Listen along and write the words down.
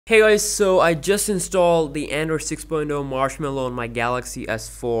Hey guys, so I just installed the Android 6.0 Marshmallow on my Galaxy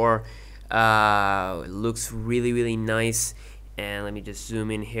S4. It looks really nice, and let me just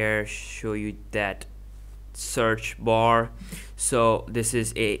zoom in here, show you that search bar. So this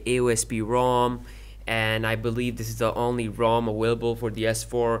is a AOSP ROM, and I believe this is the only ROM available for the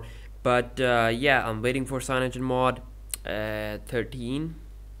S4. But yeah, I'm waiting for CyanogenMod 13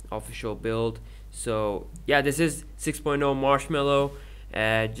 official build. So yeah, this is 6.0 Marshmallow.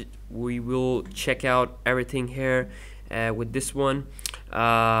 We will check out everything here with this one.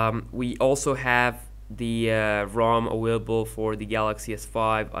 We also have the ROM available for the Galaxy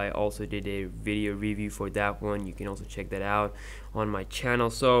S5. I also did a video review for that one. You can also check that out on my channel.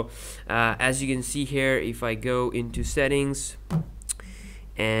 So as you can see here, if I go into settings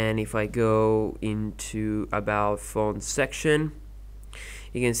and if I go into about phone section,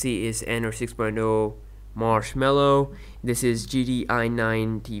 you can see it's Android 6.0 Marshmallow. This is GTI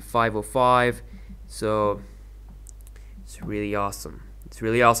 9505. So it's really awesome. It's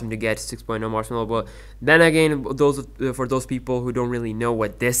really awesome to get 6.0 Marshmallow. But then again, for those people who don't really know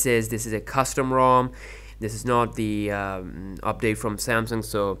what this is a custom ROM. This is not the update from Samsung.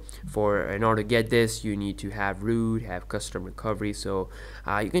 So in order to get this, you need to have root, have custom recovery. So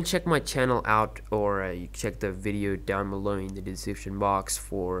you can check my channel out, or you can check the video down below in the description box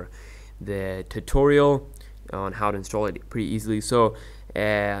for the tutorial on how to install it pretty easily. So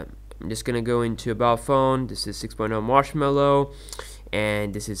I'm just gonna go into about phone. This is 6.0 Marshmallow,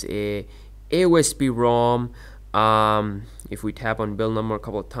 and this is a AOSP ROM. If we tap on build number a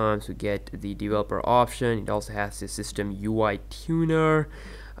couple of times, we get the developer option. It also has the system UI tuner.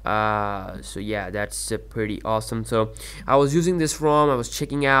 So yeah, that's pretty awesome. So I was using this ROM, I was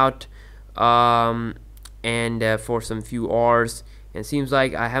checking out and for some few hours, and it seems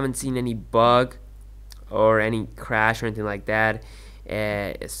like I haven't seen any bug or any crash or anything like that.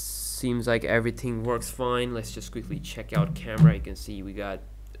 It seems like everything works fine. Let's just quickly check out camera. You can see we got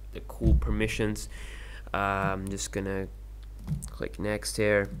the cool permissions. I'm just gonna click next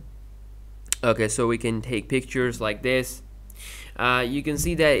here. Okay, so we can take pictures like this. You can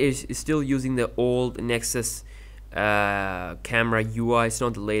see that it's still using the old Nexus camera UI. It's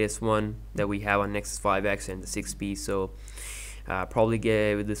not the latest one that we have on Nexus 5X and the 6P. So probably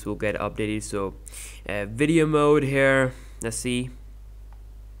this will get updated. So video mode here, let's see.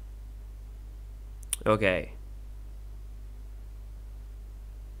 Okay,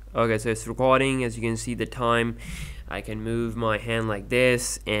 so it's recording. As you can see the time, I can move my hand like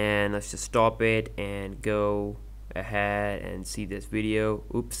this, and let's just stop it and go ahead and see this video.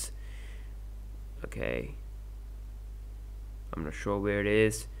 Oops. Okay, I'm not sure where it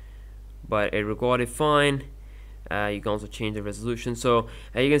is, but it recorded fine. You can also change the resolution. So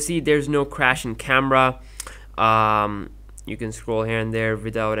you can see there's no crash in camera. You can scroll here and there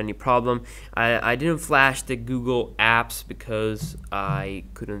without any problem. I didn't flash the Google apps because I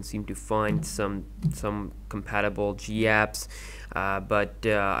couldn't seem to find some compatible G apps, but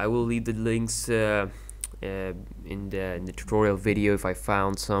I will leave the links in the tutorial video if I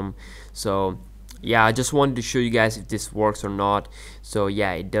found some. So yeah, I just wanted to show you guys if this works or not. So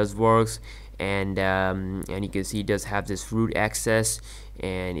yeah, it does works. And you can see it does have this root access,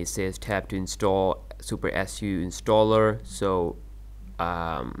 and it says tap to install Super SU installer. So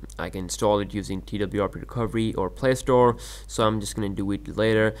I can install it using TWRP recovery or Play Store. So I'm just gonna do it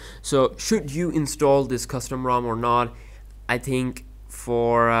later. So should you install this custom ROM or not? I think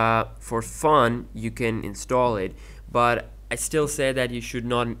for fun you can install it, but I still say that you should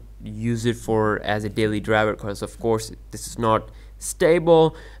not use it as a daily driver, because of course this is not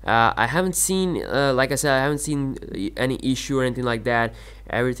stable. I haven't seen like I said, I haven't seen any issue or anything like that.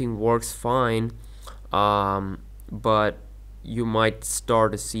 Everything works fine, but you might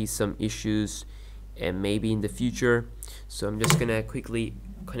start to see some issues, and maybe in the future. So I'm just gonna quickly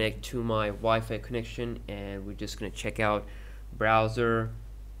connect to my Wi-Fi connection, and we're just gonna check out browser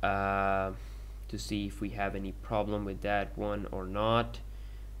to see if we have any problem with that one or not.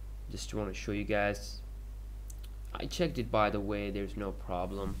 Just want to show you guys. I checked it, by the way, there's no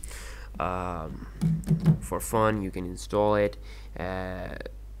problem. For fun you can install it, and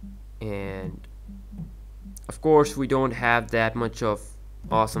of course we don't have that much of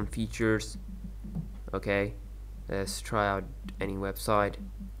awesome features. Okay, let's try out any website.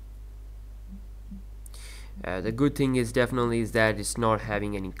 The good thing is definitely that it's not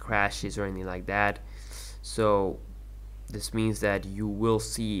having any crashes or anything like that. So this means that you will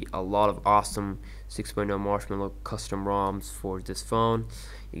see a lot of awesome 6.0 Marshmallow custom ROMs for this phone.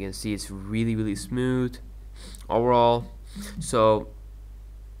 You can see it's really smooth overall. So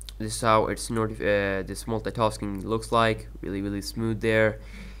this is how this multitasking looks like, really smooth there.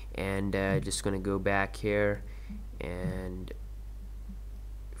 and just gonna go back here, and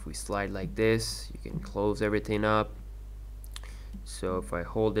if we slide like this, you can close everything up. So if I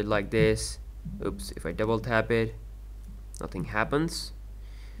hold it like this, oops, if I double tap it, nothing happens.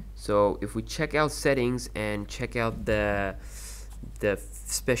 So if we check out settings and check out the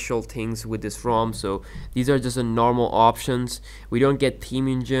special things with this ROM, so these are just a normal options. We don't get theme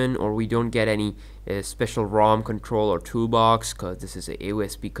engine, or we don't get any special ROM control or toolbox, because this is a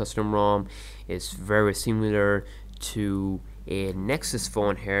AOSP custom ROM. It's very similar to a Nexus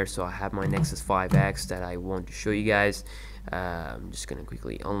phone here. So I have my Nexus 5X that I want to show you guys. I'm just gonna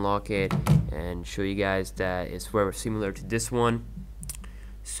quickly unlock it and show you guys that it's very similar to this one.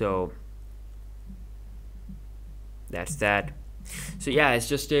 So that's that. So yeah, it's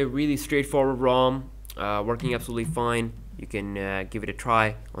just a really straightforward ROM, working absolutely fine. You can give it a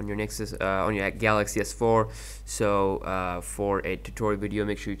try on your Nexus, on your Galaxy S4. So for a tutorial video,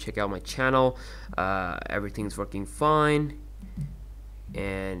 make sure you check out my channel. Everything's working fine,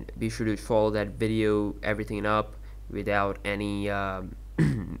 and be sure to follow that video, everything up without any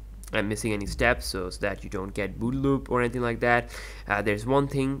I'm missing any steps, so that you don't get boot loop or anything like that. There's one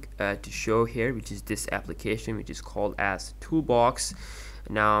thing to show here, which is this application, which is called as Toolbox.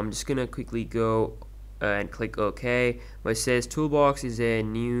 Now I'm just gonna quickly go and click OK. But it says Toolbox is a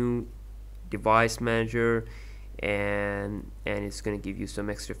new device manager, and it's gonna give you some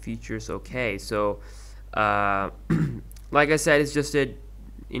extra features. Okay, so like I said, it's just in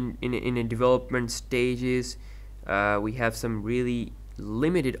a development stages. We have some really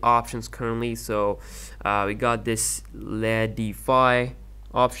limited options currently. So we got this LED DeFi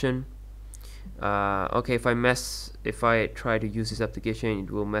option. Okay, if I try to use this application,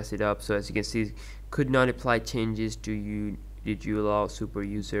 it will mess it up. So as you can see, could not apply changes. Did you allow super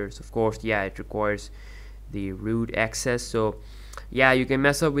users? Of course, yeah, it requires the root access. So yeah, you can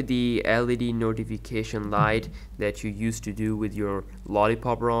mess up with the LED notification light that you used to do with your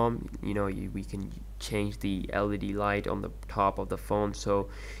Lollipop ROM. You know, we can change the LED light on the top of the phone. So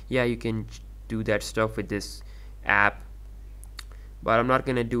yeah, you can do that stuff with this app, but I'm not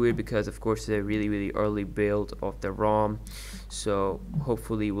gonna do it because of course it's a really early build of the ROM. So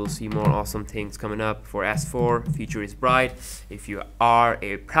hopefully we'll see more awesome things coming up for S4. Future is bright. If you are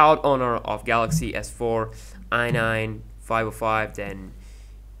a proud owner of Galaxy S4 i9 505, then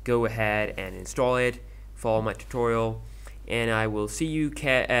go ahead and install it, follow my tutorial, and I will see you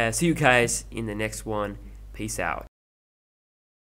guys in the next one. Peace out.